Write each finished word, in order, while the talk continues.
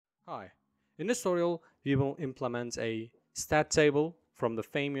Hi, in this tutorial we will implement a stat table from the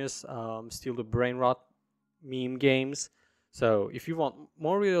famous Steal the Brainrot meme games. So if you want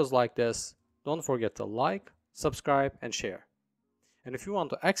more videos like this, don't forget to like, subscribe and share. And if you want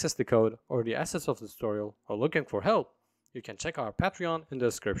to access the code or the assets of the tutorial or looking for help, you can check our Patreon in the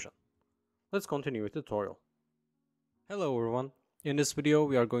description. Let's continue with the tutorial. Hello everyone, in this video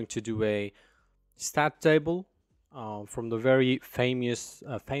we are going to do a stat table from the very famous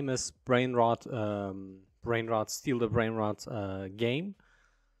Brainrot Steal the Brainrot game.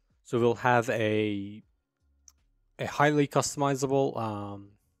 So we'll have a highly customizable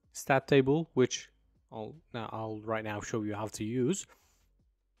stat table, which I'll right now show you how to use.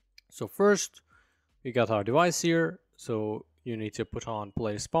 So first, we got our device here. So you need to put on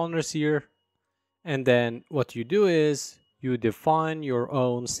player spawners here, and then what you do is you define your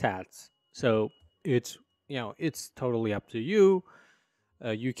own stats. So it's totally up to you.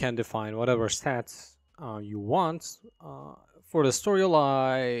 You can define whatever stats you want. For the tutorial,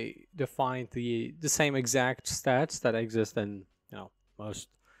 I defined the same exact stats that exist in most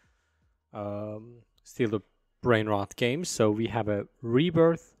Steal the Brainrot games. So we have a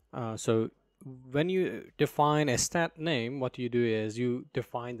rebirth. So when you define a stat name, what you do is you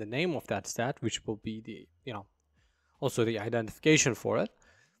define the name of that stat, which will be the also the identification for it,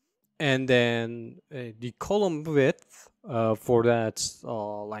 and then the column width for that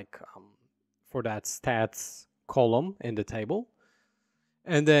for that stats column in the table.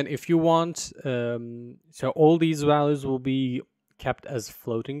 And then if you want, so all these values will be kept as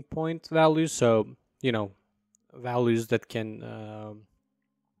floating point values, so values that can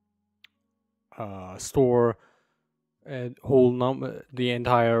store a whole number, the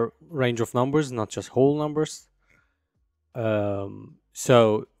entire range of numbers, not just whole numbers.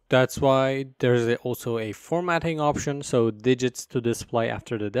 So that's why there's also a formatting option, so digits to display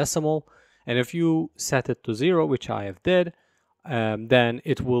after the decimal. And if you set it to 0, which I have did, then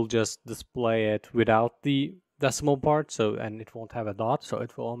it will just display it without the decimal part, and it won't have a dot, so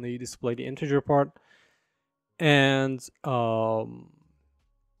it will only display the integer part. And also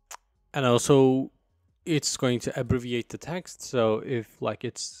it's going to abbreviate the text. So if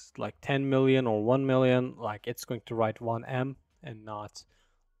it's 10 million or 1 million, it's going to write 1M and not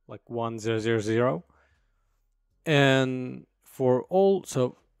 1000. And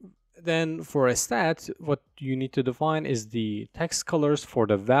then for a stat, what you need to define is the text colors for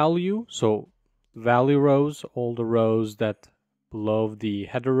the value. So value rows, all the rows that below the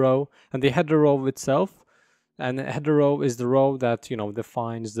header row, and the header row itself. And the header row is the row that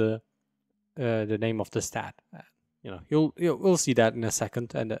defines the name of the stat. We'll see that in a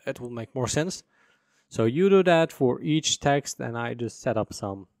second, and it will make more sense. So you do that for each text, and I just set up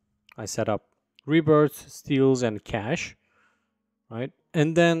rebirth, steals, and cache, right?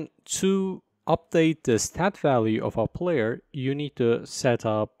 And then to update the stat value of a player, you need to set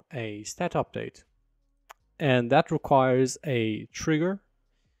up a stat update, and that requires a trigger.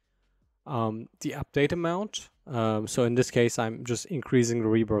 The update amount. So in this case, I'm just increasing the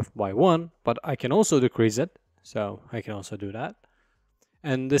rebirth by 1, but I can also decrease it. So I can also do that.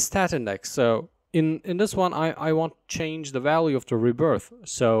 And the stat index. So in this one, I want to change the value of the rebirth.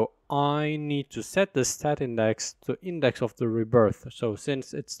 So I need to set the stat index to index of the rebirth. So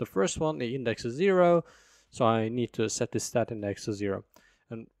since it's the first one, the index is 0. So I need to set the stat index to 0.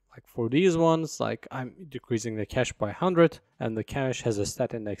 And for these ones, I'm decreasing the cache by 100, and the cache has a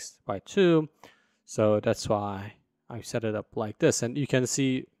stat index by 2. So that's why I set it up like this. And you can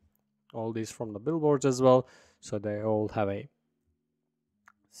see all these from the billboards as well. So they all have a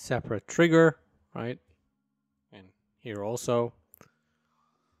separate trigger, right? And here also.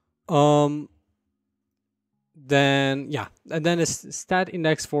 Then it's stat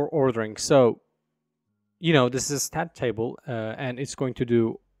index for ordering. So this is a stat table, and it's going to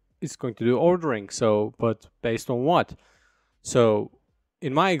do ordering. So, but based on what? So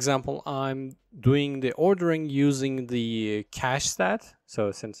in my example, I'm doing the ordering using the cache stat.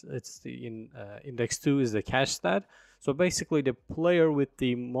 So since it's the index 2 is the cache stat, so basically the player with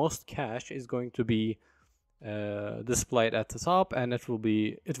the most cache is going to be displayed at the top, and it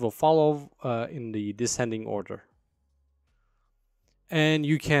will follow in the descending order. And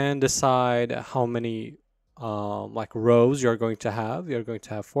you can decide how many rows you're going to have. You're going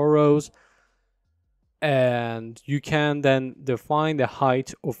to have 4 rows, and you can then define the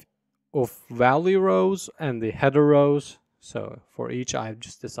height of value rows and the header rows. So for each, I've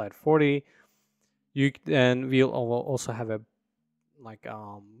just decided 40. We'll also have a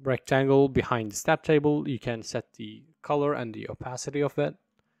rectangle behind the stat table. You can set the color and the opacity of it.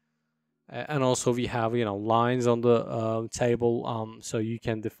 And also we have lines on the table, so you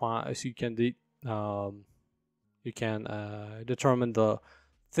can define, so you can determine the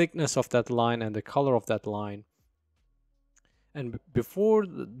thickness of that line and the color of that line. And before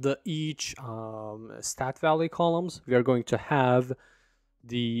the each stat value columns, we are going to have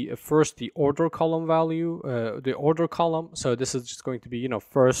the order column value, the order column. So this is just going to be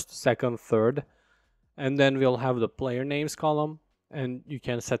first, second, third, and then we'll have the player names column, and you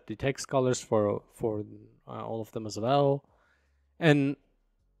can set the text colors for all of them as well. And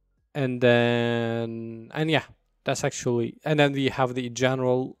yeah, that's actually, and then we have the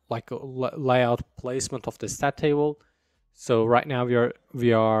general layout placement of the stat table. So right now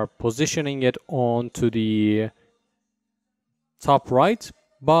we are positioning it onto the top right,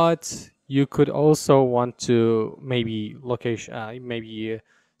 but you could also want to maybe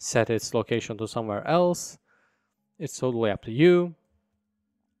set its location to somewhere else. It's totally up to you.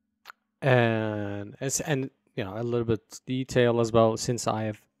 And a little bit detail as well. Since I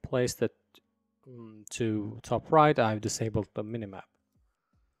have placed it to top right, I've disabled the minimap.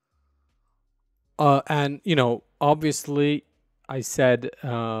 And obviously I said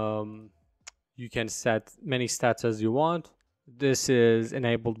you can set many stats as you want. This is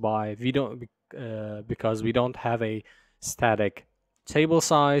enabled by because we don't have a static table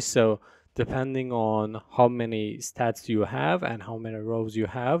size. So depending on how many stats you have and how many rows you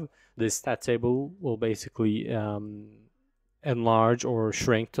have, the stat table will basically enlarge or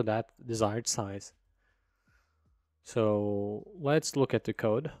shrink to that desired size. So let's look at the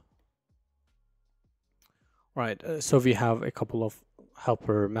code. Right, so we have a couple of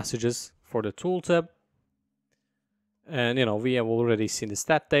helper messages for the tooltip. And we have already seen the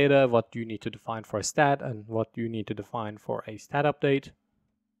stat data, what you need to define for a stat and what you need to define for a stat update.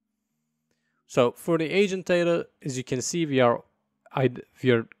 So for the agent data, as you can see, we are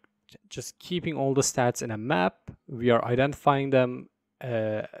just keeping all the stats in a map. We are identifying them,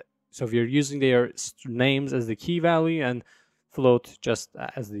 so we are using their names as the key value and float just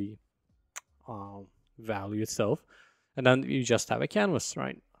as the value itself. And then you just have a canvas,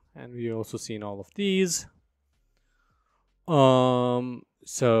 right? And we also seen all of these.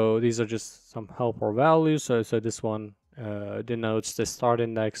 So these are just some helper values. So this one denotes the start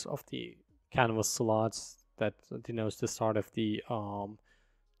index of the canvas slots, that denotes the start of the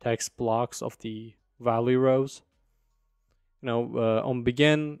text blocks of the value rows. On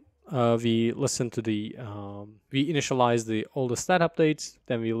begin, we listen to the we initialize all the stat updates,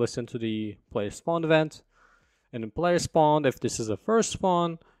 then we listen to the player spawn event. And in player spawn, if this is a first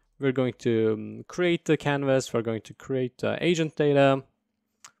spawn, we're going to create the canvas, we're going to create agent data,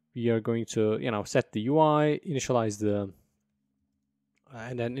 we are going to set the UI, initialize the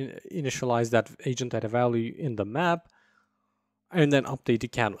and then initialize that agent data value in the map, and then update the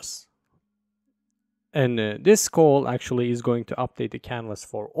canvas. And this call actually is going to update the canvas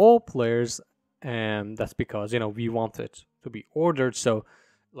for all players, and that's because we want it to be ordered. So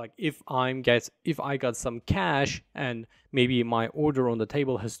like if I got some cash and maybe my order on the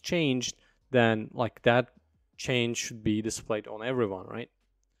table has changed, then like that change should be displayed on everyone, right?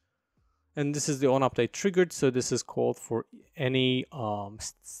 And this is the on update triggered, so this is called for any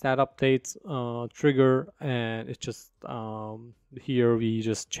stat update trigger, and it's just here we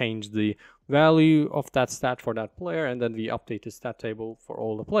just change the value of that stat for that player, and then we update the stat table for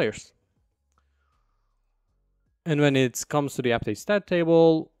all the players. And when it comes to the update stat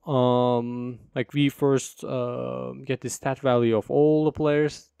table, like we first get the stat value of all the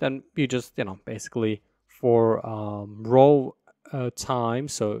players, then we just basically for row time,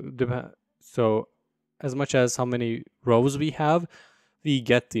 so as much as how many rows we have, we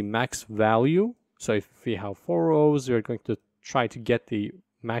get the max value. So if we have 4 rows, we're going to try to get the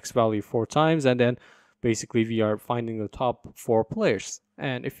max value 4 times, and then basically we are finding the top 4 players.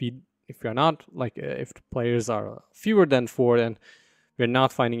 And if you're not, like if the players are fewer than 4, then we're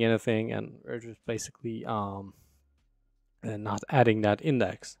not finding anything, and we're just basically not adding that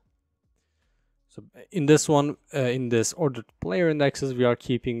index. So in this one, in this ordered player indexes, we are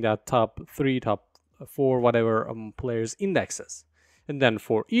keeping that top 3, top 4, whatever players indexes. And then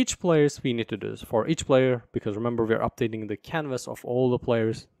for each players, we need to do this for each player, because remember, we're updating the canvas of all the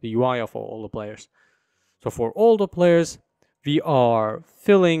players, the UI of all the players. So for all the players, we are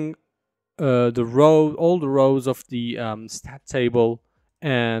filling all the rows of the stat table,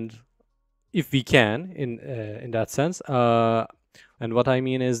 and if we can, in that sense. And what I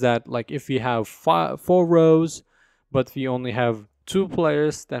mean is that, like, if we have 4 rows, but we only have 2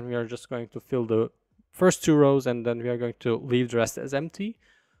 players, then we are just going to fill the first 2 rows, and then we are going to leave the rest as empty.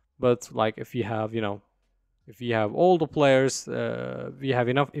 But like if you have, If we have all the players, we have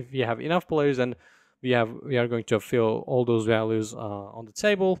enough. If we have enough players, then we are going to fill all those values on the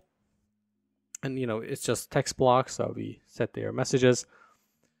table. And it's just text blocks, so we set their messages.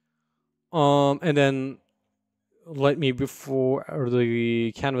 And then let me, before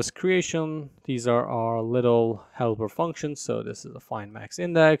the canvas creation, these are our little helper functions. So this is a find max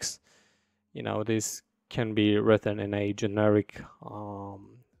index. This can be written in a generic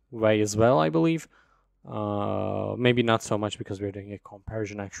way as well, I believe. Maybe not so much because we're doing a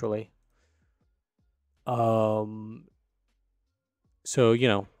comparison actually. So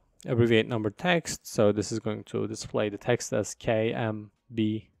abbreviate number text. So this is going to display the text as K, M,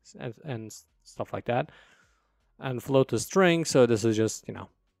 B, and stuff like that. And float to string. So this is just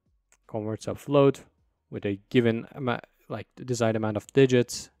converts a float with a given like the desired amount of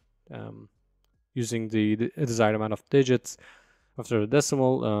digits, using the desired amount of digits after the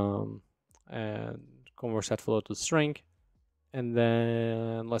decimal, and converts that float to string. And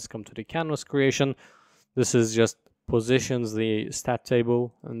then let's come to the canvas creation. This is just positions the stat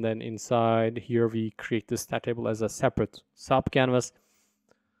table, and then inside here we create the stat table as a separate sub canvas.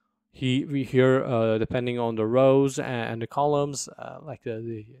 Here, depending on the rows and the columns, like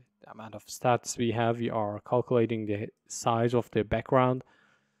the amount of stats we have, we are calculating the size of the background.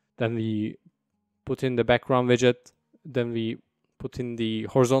 Then we put in the background widget. Then we put in the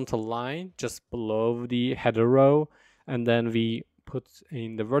horizontal line just below the header row, and then we put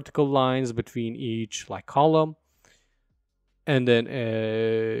in the vertical lines between each column. And then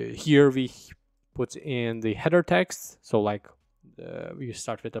here we put in the header text. So we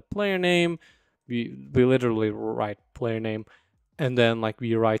start with a player name. We literally write player name, and then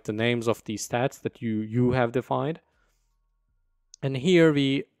we write the names of the stats that you have defined. And here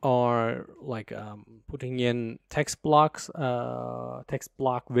we are putting in text blocks, text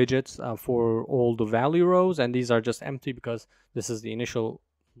block widgets for all the value rows, and these are just empty because this is the initial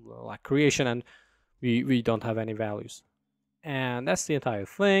creation, and we don't have any values. And that's the entire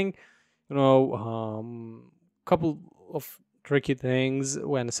thing. Couple of tricky things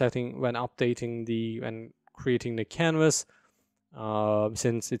when updating when creating the canvas,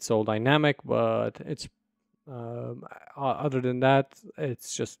 since it's all dynamic, but it's other than that,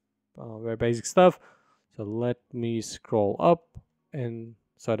 it's just very basic stuff. So let me scroll up and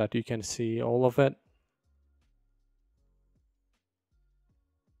so that you can see all of it.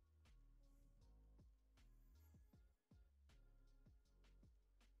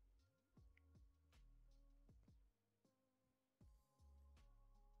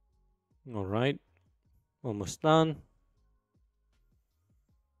 All right, almost done.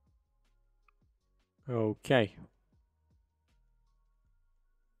 Okay.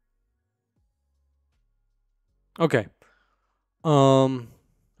 Okay.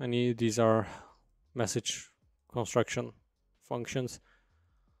 These are message construction functions.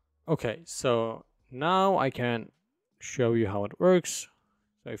 Okay, so now I can show you how it works.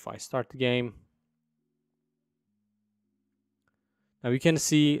 So if I start the game, now we can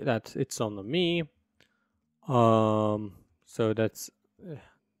see that it's on the me. So that's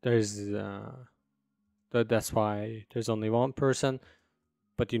that's why there's only one person,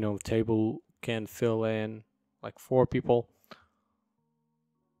 but table can fill in 4 people.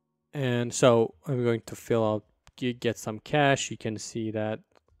 And so I'm going to fill out, get some cash. You can see that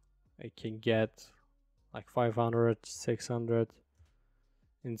I can get 500, 600.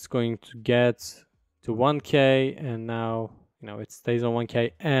 And it's going to get to 1K, and now it stays on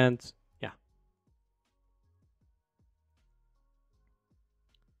 1K, and yeah.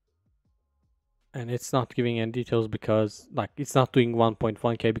 And it's not giving any details because it's not doing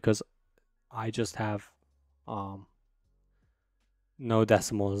 1.1K because I just have no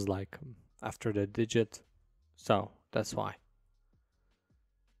decimals after the digit, so that's why.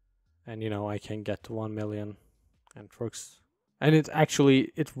 And I can get to 1 million, and it works. And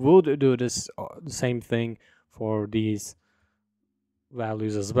it would do this the same thing for these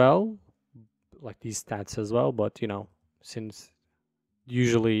values as well, these stats as well, but since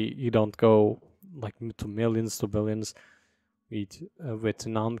usually you don't go to millions to billions with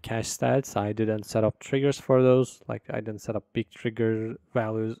non-cash stats, I didn't set up triggers for those. I didn't set up big trigger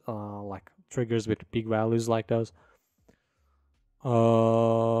values, triggers with big values like those.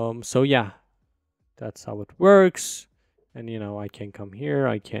 So yeah, that's how it works. And I can come here,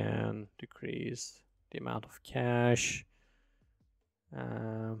 I can decrease the amount of cash.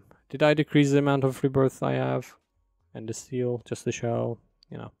 Did I decrease the amount of rebirth I have and the steal, just to show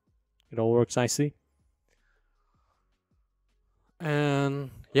it all works nicely?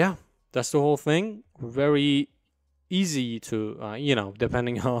 And yeah, that's the whole thing. Very easy to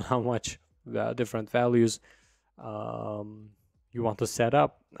depending on how much different values you want to set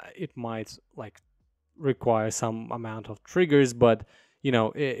up. It might like require some amount of triggers, but you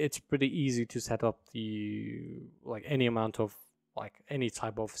know, it's pretty easy to set up the like any amount of like any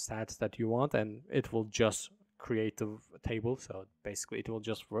type of stats that you want, and it will just create the table. So basically it will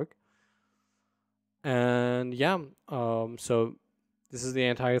just work. And yeah, so this is the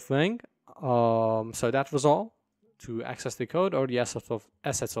entire thing. So that was all. To access the code or the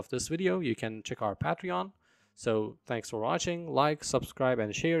assets of this video, you can check our Patreon. So thanks for watching. Like, subscribe,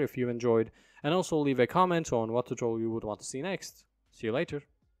 and share if you enjoyed. And also leave a comment on what tutorial you would want to see next. See you later.